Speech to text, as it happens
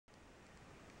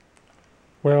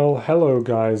Well, hello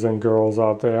guys and girls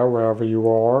out there, wherever you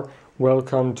are.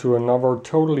 Welcome to another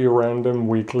totally random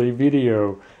weekly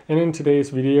video. And in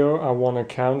today's video, I want to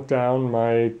count down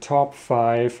my top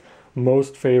 5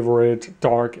 most favorite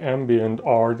dark ambient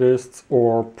artists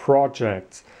or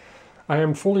projects. I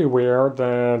am fully aware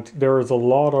that there is a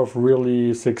lot of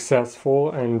really successful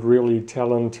and really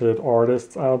talented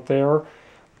artists out there,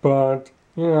 but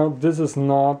this is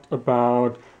not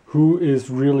about who is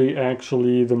really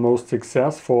actually the most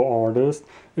successful artist.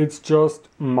 It's just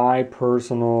my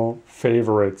personal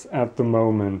favorites at the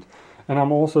moment. And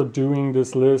I'm also doing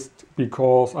this list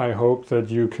because I hope that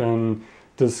you can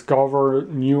discover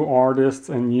new artists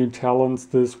and new talents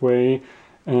this way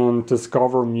and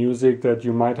discover music that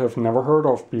you might have never heard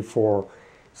of before.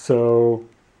 So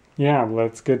yeah,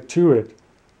 let's get to it.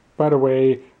 By the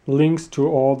way, links to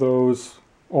all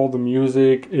the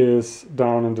music is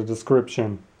down in the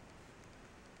description.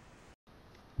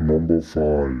 Number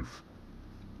 5.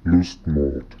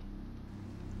 Lustmord.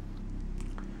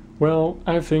 Well,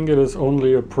 I think it is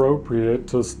only appropriate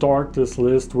to start this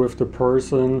list with the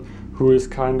person who is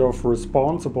kind of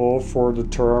responsible for the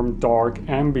term dark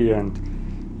ambient.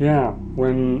 Yeah,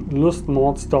 when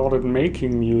Lustmord started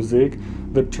making music,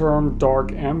 the term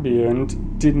dark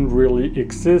ambient didn't really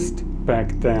exist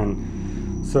back then.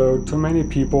 So to many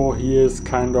people he is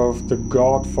kind of the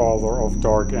godfather of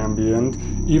dark ambient,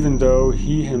 even though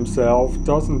he himself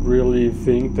doesn't really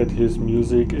think that his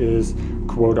music is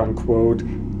quote-unquote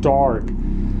dark.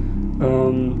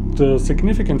 The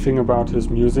significant thing about his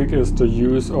music is the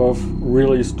use of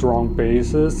really strong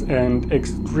basses and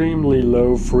extremely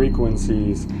low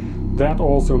frequencies. That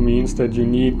also means that you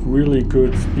need really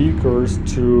good speakers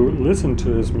to listen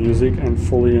to his music and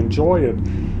fully enjoy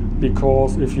it,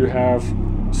 because if you have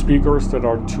speakers that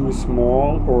are too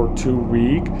small or too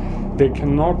weak, they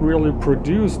cannot really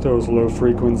produce those low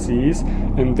frequencies,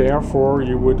 and therefore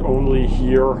you would only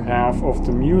hear half of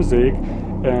the music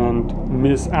and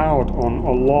miss out on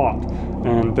a lot,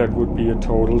 and that would be a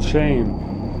total shame.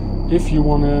 If you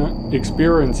want to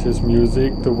experience his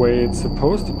music the way it's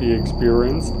supposed to be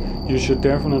experienced, you should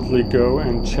definitely go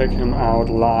and check him out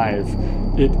live.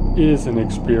 It is an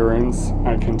experience,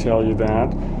 I can tell you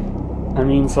that. I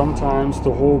mean, sometimes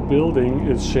the whole building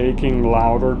is shaking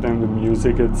louder than the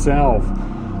music itself.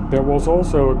 There was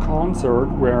also a concert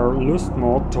where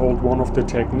Lustmord told one of the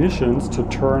technicians to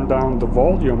turn down the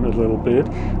volume a little bit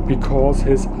because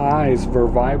his eyes were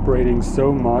vibrating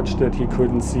so much that he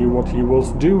couldn't see what he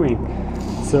was doing.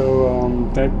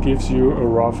 So that gives you a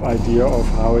rough idea of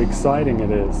how exciting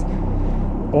it is.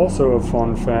 Also a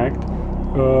fun fact,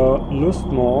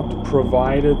 Lustmord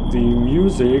provided the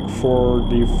music for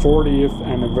the 40th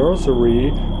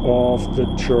anniversary of the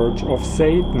Church of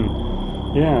Satan.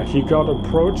 Yeah, he got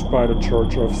approached by the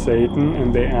Church of Satan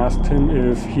and they asked him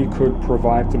if he could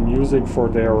provide the music for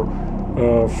their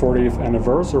 40th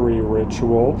anniversary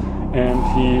ritual, and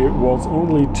he was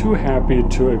only too happy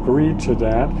to agree to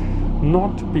that.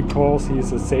 Not because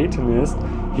he's a Satanist,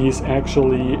 he's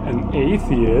actually an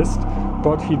atheist,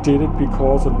 but he did it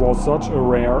because it was such a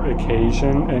rare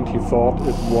occasion and he thought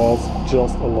it was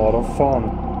just a lot of fun.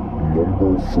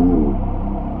 Number 4.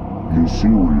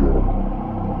 Lusuria.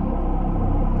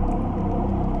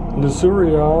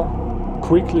 Lusuria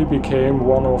quickly became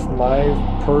one of my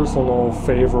personal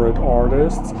favorite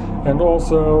artists, and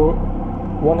also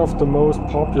one of the most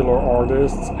popular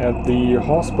artists at the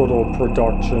Hospital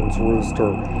Productions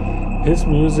roster. His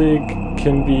music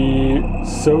can be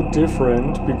so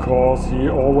different because he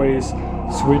always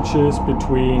switches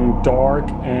between dark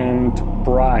and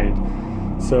bright.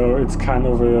 So it's kind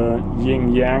of a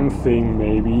yin-yang thing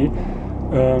maybe.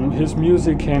 His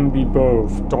music can be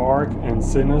both dark and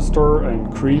sinister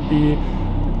and creepy,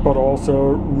 but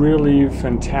also really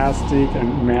fantastic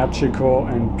and magical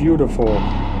and beautiful.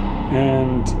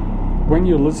 And when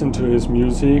you listen to his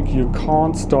music, you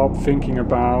can't stop thinking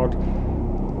about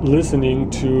listening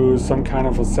to some kind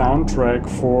of a soundtrack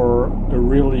for a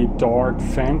really dark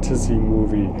fantasy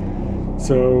movie.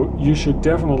 So you should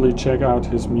definitely check out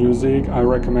his music. I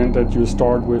recommend that you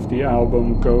start with the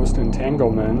album Ghost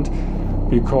Entanglement,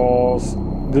 because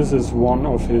this is one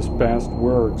of his best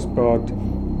works, but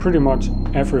pretty much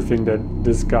everything that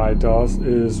this guy does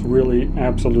is really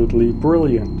absolutely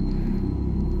brilliant.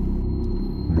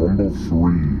 Number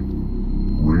 3.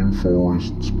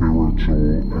 Rainforest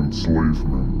Spiritual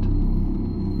Enslavement.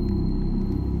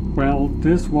 Well,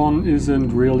 this one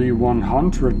isn't really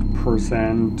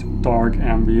 100% dark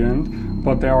ambient,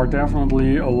 but there are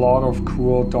definitely a lot of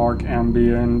cool dark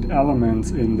ambient elements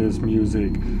in this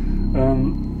music.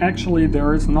 Actually,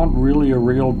 there is not really a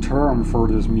real term for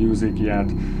this music yet.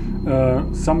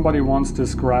 Somebody once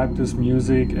described this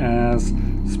music as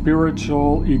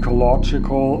spiritual,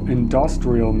 ecological,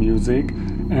 industrial music,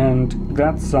 and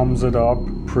that sums it up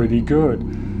pretty good.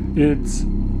 It's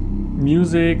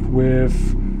music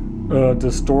with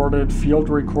distorted field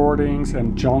recordings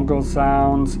and jungle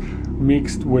sounds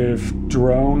mixed with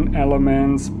drone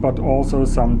elements, but also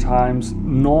sometimes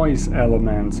noise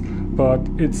elements. But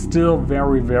it's still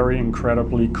very, very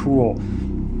incredibly cool.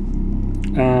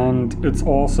 And it's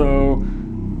also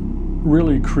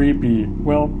really creepy.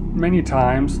 Well, many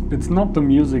times it's not the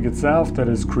music itself that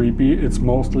is creepy, it's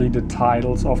mostly the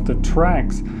titles of the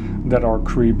tracks that are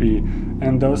creepy.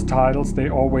 And those titles, they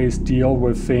always deal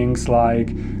with things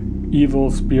like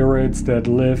evil spirits that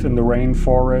live in the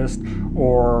rainforest,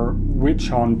 or witch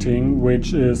hunting,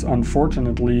 which is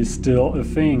unfortunately still a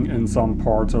thing in some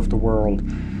parts of the world.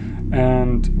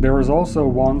 And there is also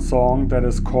one song that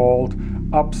is called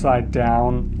Upside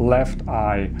Down Left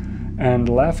Eye. And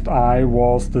Left Eye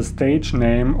was the stage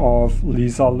name of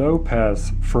Lisa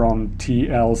Lopez from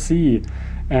TLC.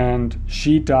 And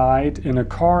she died in a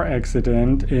car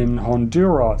accident in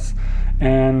Honduras.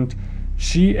 And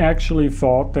she actually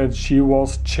thought that she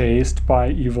was chased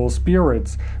by evil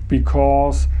spirits,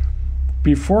 because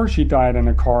before she died in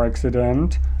a car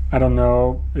accident, I don't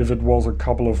know if it was a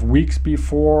couple of weeks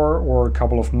before or a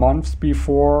couple of months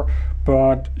before,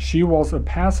 but she was a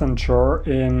passenger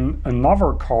in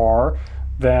another car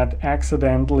that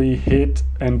accidentally hit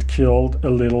and killed a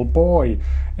little boy.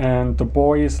 And the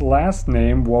boy's last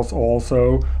name was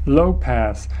also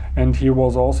Lopez, and he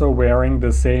was also wearing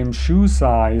the same shoe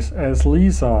size as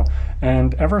Lisa.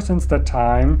 And ever since that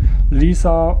time,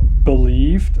 Lisa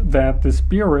believed that the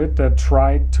spirit that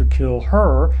tried to kill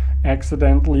her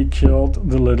accidentally killed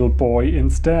the little boy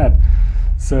instead.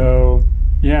 So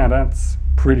yeah, that's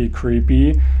pretty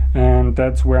creepy. And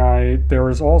that's why there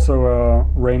is also a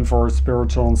rainforest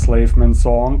spiritual enslavement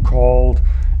song called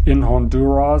In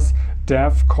Honduras,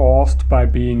 Death Caused by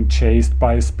Being Chased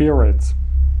by Spirits.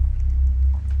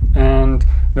 And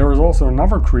there is also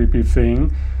another creepy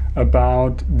thing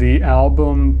about the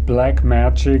album Black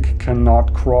Magic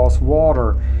Cannot Cross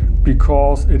Water,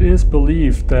 because it is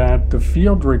believed that the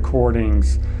field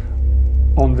recordings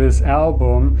on this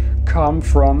album come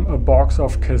from a box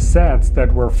of cassettes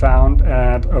that were found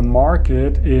at a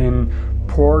market in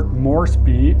Port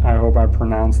Moresby. I hope I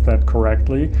pronounced that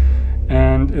correctly.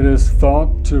 And it is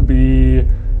thought to be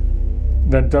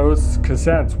that those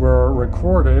cassettes were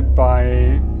recorded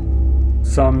by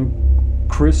some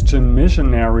Christian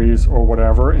missionaries or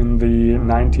whatever in the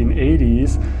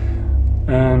 1980s,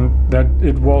 and that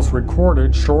it was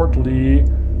recorded shortly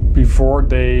before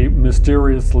they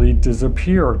mysteriously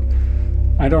disappeared.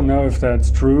 I don't know if that's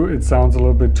true. It sounds a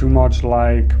little bit too much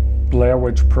like Blair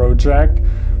Witch Project,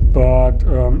 but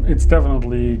it's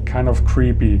definitely kind of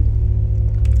creepy.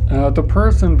 The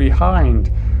person behind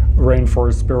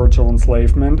Rainforest Spiritual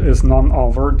Enslavement is none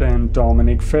other than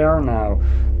Dominic Fairnow,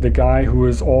 the guy who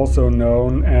is also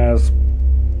known as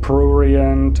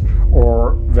Prurient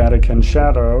or Vatican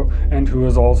Shadow, and who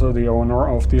is also the owner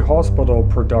of the Hospital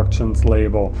Productions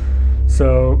label.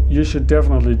 So you should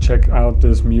definitely check out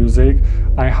this music.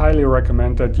 I highly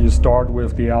recommend that you start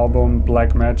with the album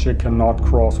Black Magic Cannot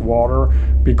Cross Water,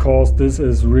 because this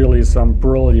is really some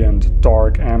brilliant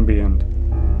dark ambient.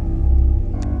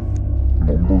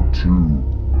 Number 2.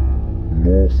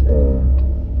 North Armed.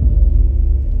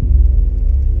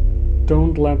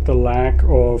 Don't let the lack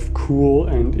of cool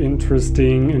and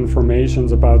interesting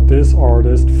information about this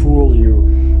artist fool you.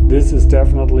 This is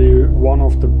definitely one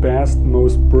of the best,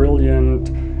 most brilliant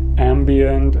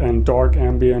ambient and dark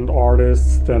ambient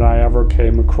artists that I ever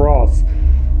came across.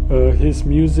 His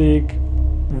music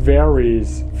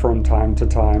varies from time to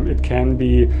time. It can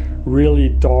be really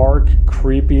dark,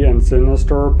 creepy and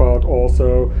sinister, but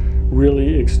also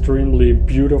really extremely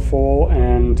beautiful,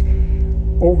 and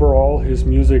overall his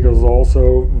music is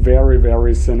also very,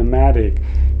 very cinematic.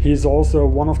 He's also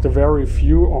one of the very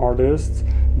few artists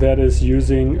that is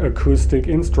using acoustic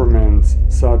instruments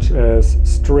such as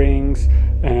strings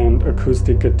and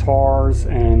acoustic guitars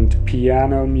and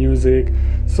piano music,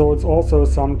 so it's also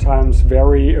sometimes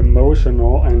very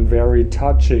emotional and very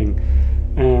touching,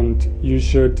 and you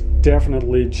should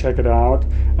definitely check it out.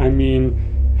 I mean,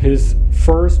 his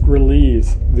first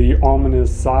release, The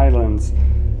Ominous Silence,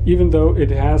 even though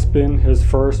it has been his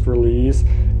first release,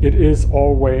 it is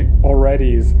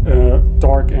already a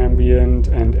dark ambient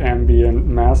and ambient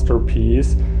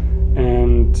masterpiece.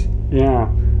 And yeah,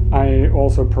 I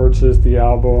also purchased the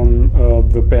album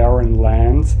The Barren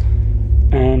Lands,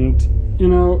 and you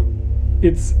know,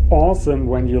 it's awesome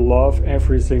when you love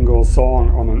every single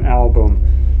song on an album.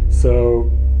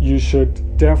 So you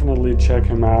should definitely check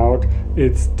him out.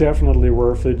 It's definitely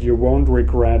worth it. You won't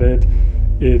regret it.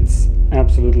 It's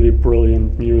absolutely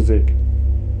brilliant music.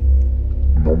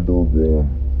 Number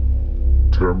 1.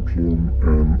 Templum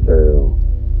NR.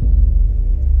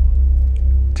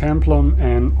 Templum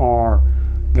NR.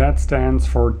 That stands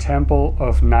for Temple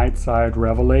of Nightside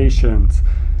Revelations.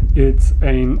 It's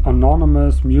an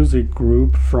anonymous music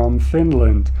group from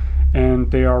Finland,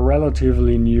 and they are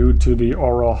relatively new to the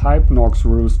Oral Hypnox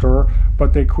roster,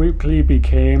 but they quickly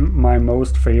became my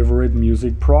most favorite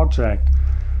music project.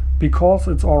 Because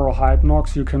it's Oral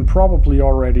Hypnox, you can probably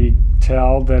already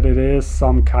tell that it is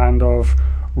some kind of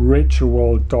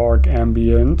ritual dark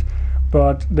ambient,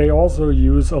 but they also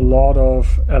use a lot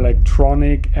of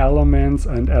electronic elements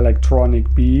and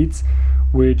electronic beats,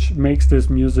 which makes this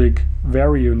music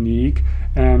very unique,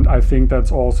 and I think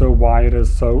that's also why it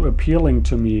is so appealing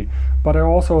to me. But I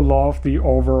also love the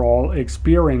overall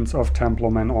experience of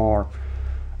Templum NR.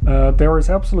 There is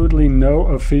absolutely no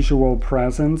official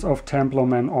presence of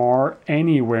Templum NR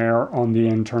anywhere on the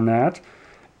internet,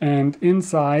 and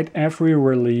inside every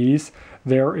release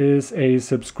there is a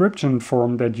subscription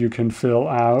form that you can fill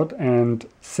out and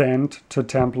send to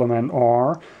Templum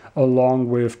NR, along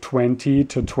with 20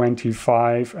 to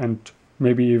 25 and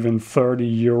maybe even 30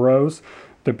 euros,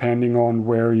 depending on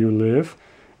where you live.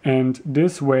 And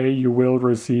this way you will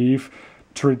receive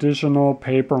traditional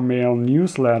paper mail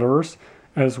newsletters,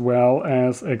 as well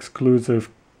as exclusive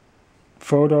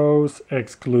photos,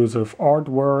 exclusive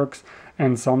artworks,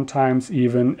 and sometimes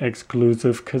even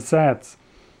exclusive cassettes.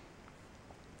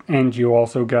 And you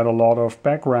also get a lot of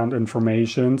background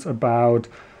information about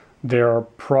their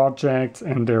projects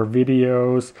and their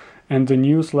videos. And the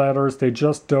newsletters, they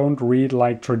just don't read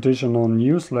like traditional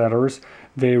newsletters,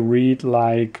 they read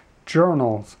like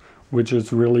journals, which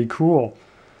is really cool.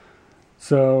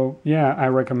 So yeah, I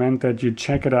recommend that you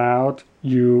check it out.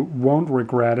 You won't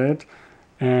regret it.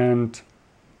 And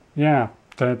yeah,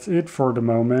 that's it for the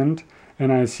moment.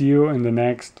 And I see you in the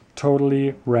next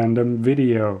totally random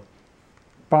video.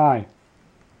 Bye.